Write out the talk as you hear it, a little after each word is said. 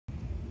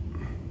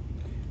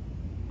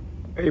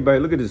Hey, everybody,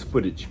 look at this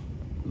footage.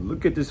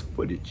 Look at this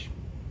footage.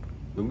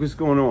 Look what's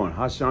going on.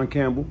 HASSAN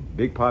Campbell,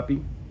 Big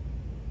Papi,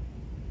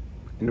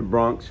 in the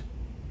Bronx.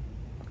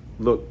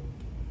 Look.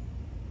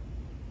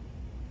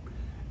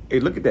 Hey,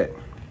 look at that.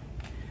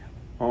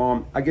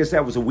 I guess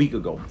that was a week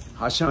ago.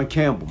 HASSAN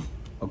Campbell,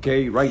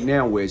 okay, right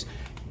now is,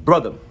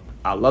 brother,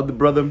 I love the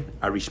brother.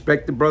 I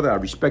respect the brother. I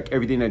respect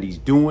everything that he's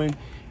doing.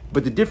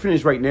 But the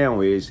difference right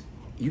now is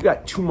you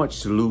got too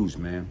much to lose,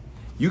 man.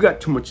 You got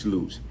too much to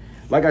lose.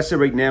 Like I said,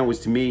 right now is,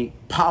 to me,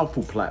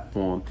 powerful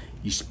platform.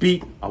 You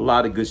speak a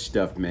lot of good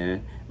stuff,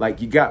 man.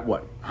 Like, you got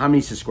what? How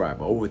many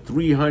subscribers? Over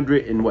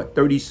 300 and what?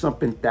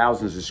 30-something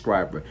thousand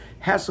subscribers.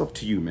 Hats off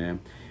to you, man.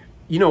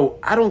 You know,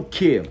 I don't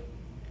care,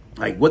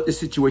 like, what the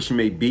situation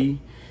may be.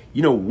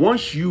 You know,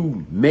 once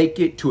you make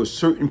it to a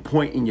certain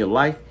point in your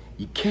life,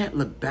 you can't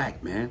look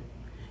back, man.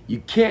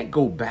 You can't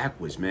go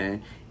backwards,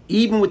 man.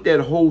 Even with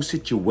that whole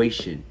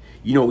situation,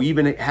 you know,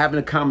 even having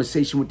a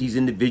conversation with these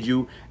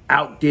individuals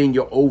out there in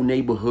your old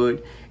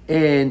neighborhood.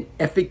 And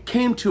if it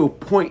came to a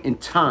point in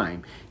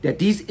time that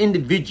these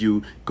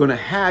individuals gonna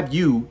have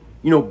you,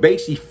 you know,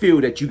 basically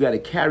feel that you got to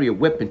carry a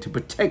weapon to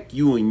protect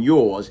you and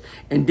yours,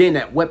 and then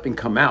that weapon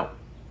come out,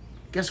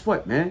 guess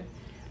what, man?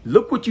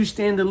 Look what you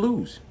stand to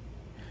lose.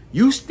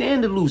 You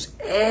stand to lose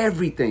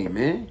everything,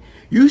 man.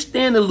 You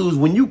stand to lose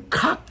when you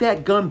cock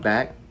that gun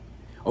back,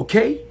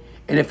 okay?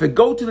 And if it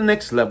go to the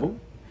next level,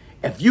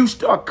 if you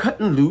start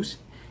cutting loose,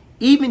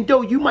 even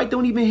though you might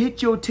don't even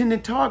hit your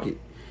intended target,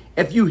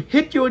 if you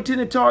hit your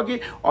intended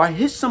target or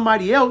hit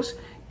somebody else,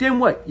 then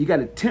what? You got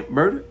attempt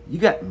murder? You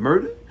got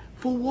murder?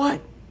 For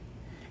what?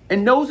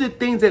 And those are the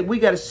things that we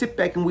got to sit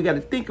back and we got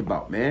to think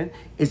about, man.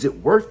 Is it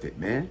worth it,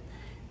 man?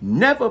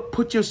 Never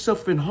put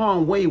yourself in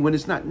harm's way when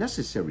it's not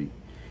necessary.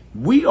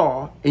 We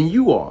are, and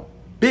you are,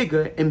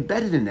 bigger and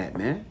better than that,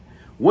 man.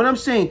 What I'm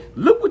saying,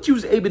 look what you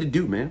was able to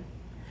do, man.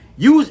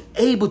 You was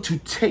able to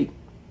take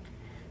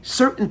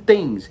certain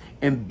things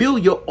and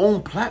build your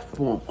own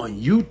platform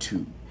on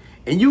YouTube.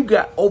 And you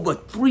got over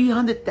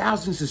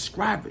 300,000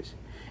 subscribers.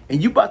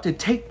 And you about to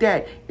take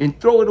that and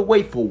throw it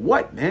away for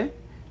what, man?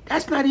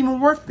 That's not even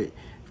worth it.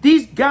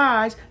 These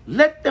guys,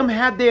 let them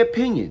have their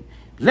opinion.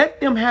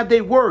 Let them have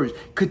their words.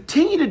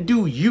 Continue to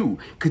do you.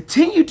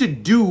 Continue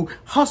to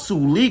hustle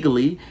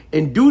legally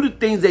and do the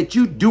things that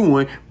you're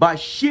doing by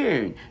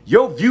sharing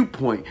your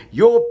viewpoint,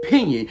 your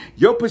opinion,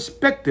 your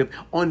perspective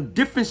on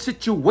different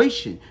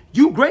situations.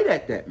 You great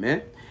at that,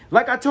 man.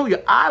 Like I told you,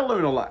 I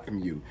learn a lot from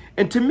you.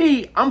 And to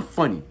me, I'm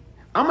funny.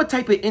 I'm a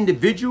type of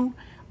individual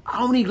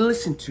I only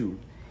listen to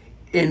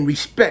and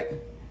respect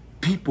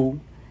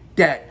people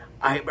that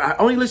I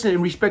only listen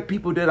and respect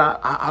people that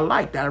I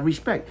like, that I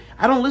respect.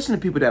 I don't listen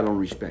to people that I don't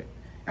respect.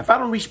 If I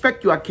don't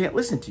respect you, I can't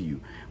listen to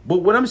you. But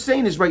what I'm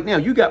saying is right now,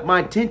 you got my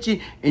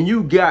attention and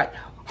you got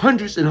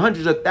hundreds and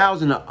hundreds of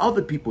thousands of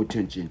other people's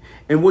attention.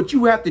 And what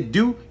you have to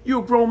do,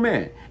 you're a grown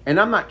man. And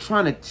I'm not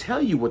trying to tell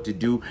you what to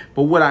do,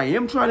 but what I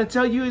am trying to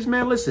tell you is,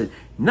 man, listen,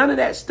 none of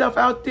that stuff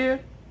out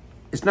there,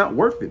 it's not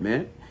worth it,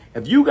 man.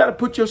 If you got to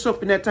put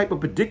yourself in that type of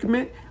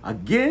predicament,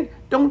 again,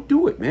 don't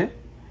do it, man.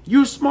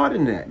 You're smarter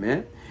than that,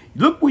 man.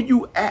 Look where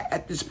you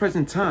at this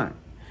present time.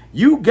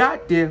 You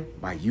got there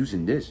by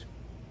using this,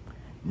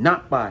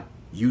 not by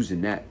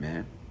using that,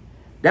 man.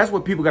 That's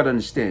what people got to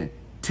understand.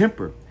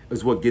 Temper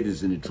is what gets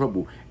us into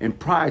trouble, and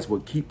pride is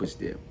what keeps us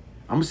there.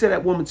 I'm going to say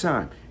that one more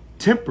time.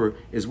 Temper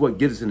is what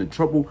gets us into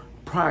trouble.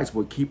 Pride is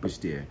what keeps us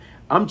there.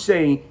 I'm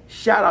saying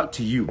shout out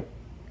to you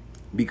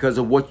because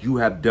of what you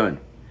have done.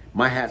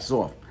 My hat's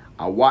off.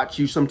 I watch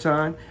you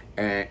sometime.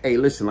 And hey,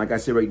 listen, like I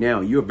said right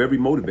now, you're very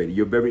motivated.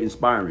 You're very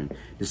inspiring.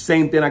 The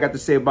same thing I got to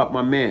say about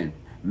my man,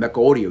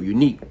 Mecca Audio,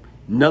 Unique.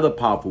 Another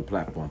powerful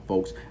platform,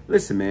 folks.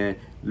 Listen, man.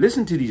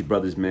 Listen to these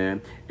brothers,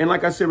 man. And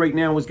like I said right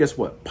now is, guess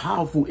what?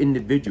 Powerful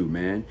individual,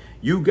 man.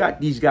 You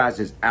got these guys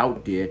that's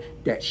out there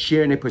that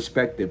sharing their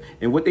perspective.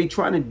 And what they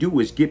trying to do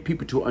is get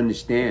people to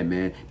understand,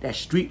 man, that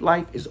street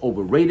life is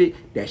overrated.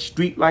 That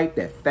street life,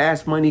 that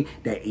fast money,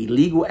 that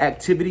illegal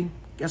activity,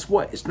 guess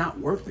what? It's not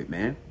worth it,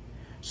 man.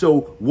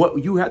 So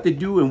what you have to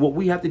do and what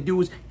we have to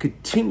do is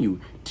continue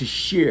to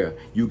share.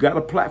 You got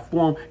a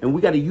platform, and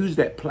we got to use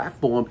that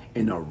platform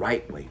in the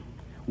right way.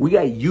 We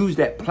got to use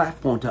that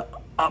platform to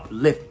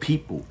uplift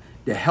people,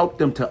 to help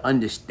them to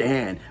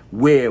understand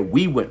where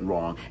we went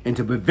wrong and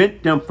to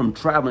prevent them from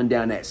traveling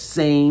down that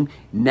same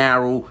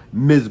narrow,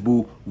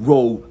 miserable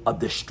road of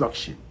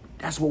destruction.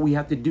 That's what we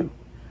have to do.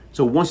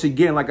 So once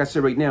again, like I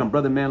said right now,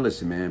 brother, man,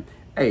 listen, man.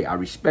 Hey, I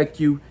respect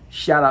you.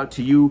 Shout out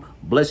to you.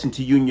 Blessing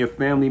to you and your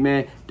family,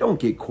 man. Don't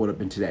get caught up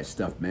into that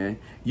stuff, man.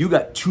 You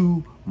got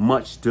too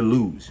much to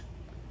lose.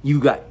 You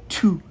got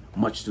too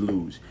much to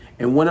lose.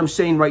 And what I'm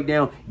saying right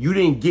now, you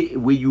didn't get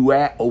where you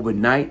at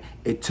overnight.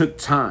 It took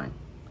time.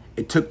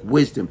 It took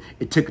wisdom.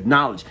 It took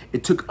knowledge.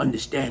 It took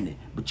understanding.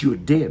 But you're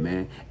there,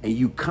 man. And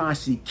you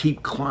constantly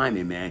keep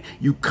climbing, man.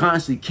 You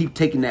constantly keep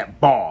taking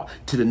that bar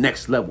to the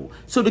next level.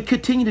 So to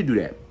continue to do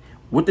that.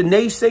 With the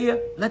naysayer,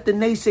 let the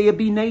naysayer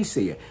be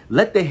naysayer.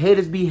 Let the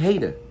haters be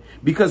hater.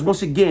 Because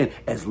once again,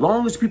 as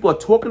long as people are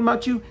talking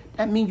about you,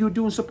 that means you're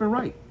doing something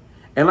right.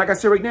 And like I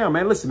said right now,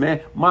 man, listen,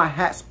 man, my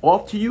hat's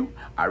off to you.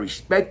 I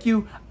respect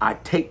you. I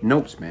take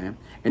notes, man.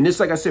 And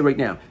this, like I said right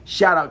now,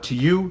 shout out to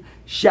you.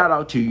 Shout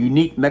out to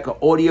Unique Mecca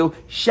Audio.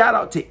 Shout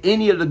out to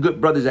any of the good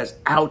brothers that's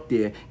out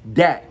there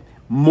that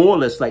more or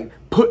less like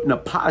putting a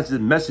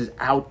positive message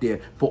out there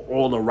for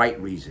all the right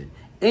reason.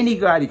 Any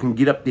guy that can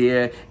get up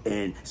there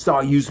and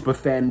start using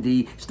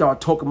profanity,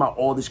 start talking about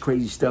all this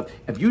crazy stuff.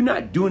 If you're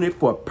not doing it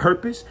for a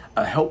purpose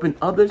of helping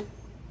others,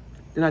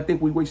 then I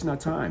think we're wasting our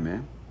time,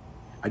 man.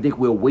 I think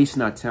we're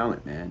wasting our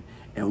talent, man.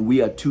 And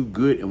we are too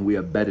good and we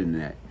are better than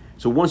that.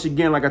 So once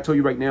again, like I told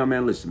you right now,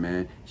 man, listen,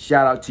 man,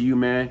 shout out to you,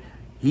 man.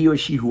 He or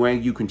she who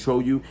anger you,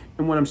 control you.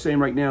 And what I'm saying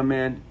right now,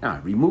 man,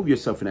 remove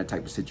yourself in that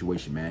type of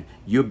situation, man.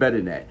 You're better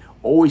than that.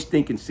 Always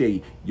think and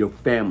say your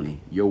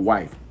family, your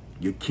wife,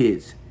 your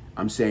kids.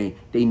 I'm saying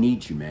they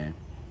need you, man.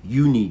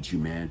 You need you,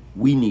 man.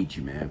 We need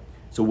you, man.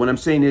 So what I'm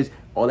saying is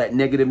all that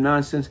negative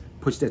nonsense,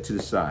 push that to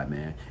the side,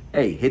 man.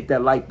 Hey, hit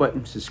that like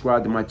button,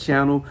 subscribe to my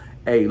channel.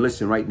 Hey,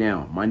 listen right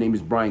now. My name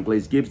is Brian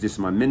GLAZE GIBBS. This is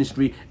my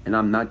ministry, and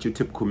I'm not your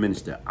typical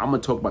minister. I'm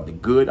going to talk about the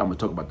good. I'm going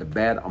to talk about the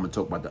bad. I'm going to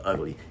talk about the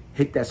ugly.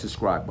 Hit that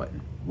subscribe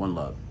button. One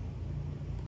love.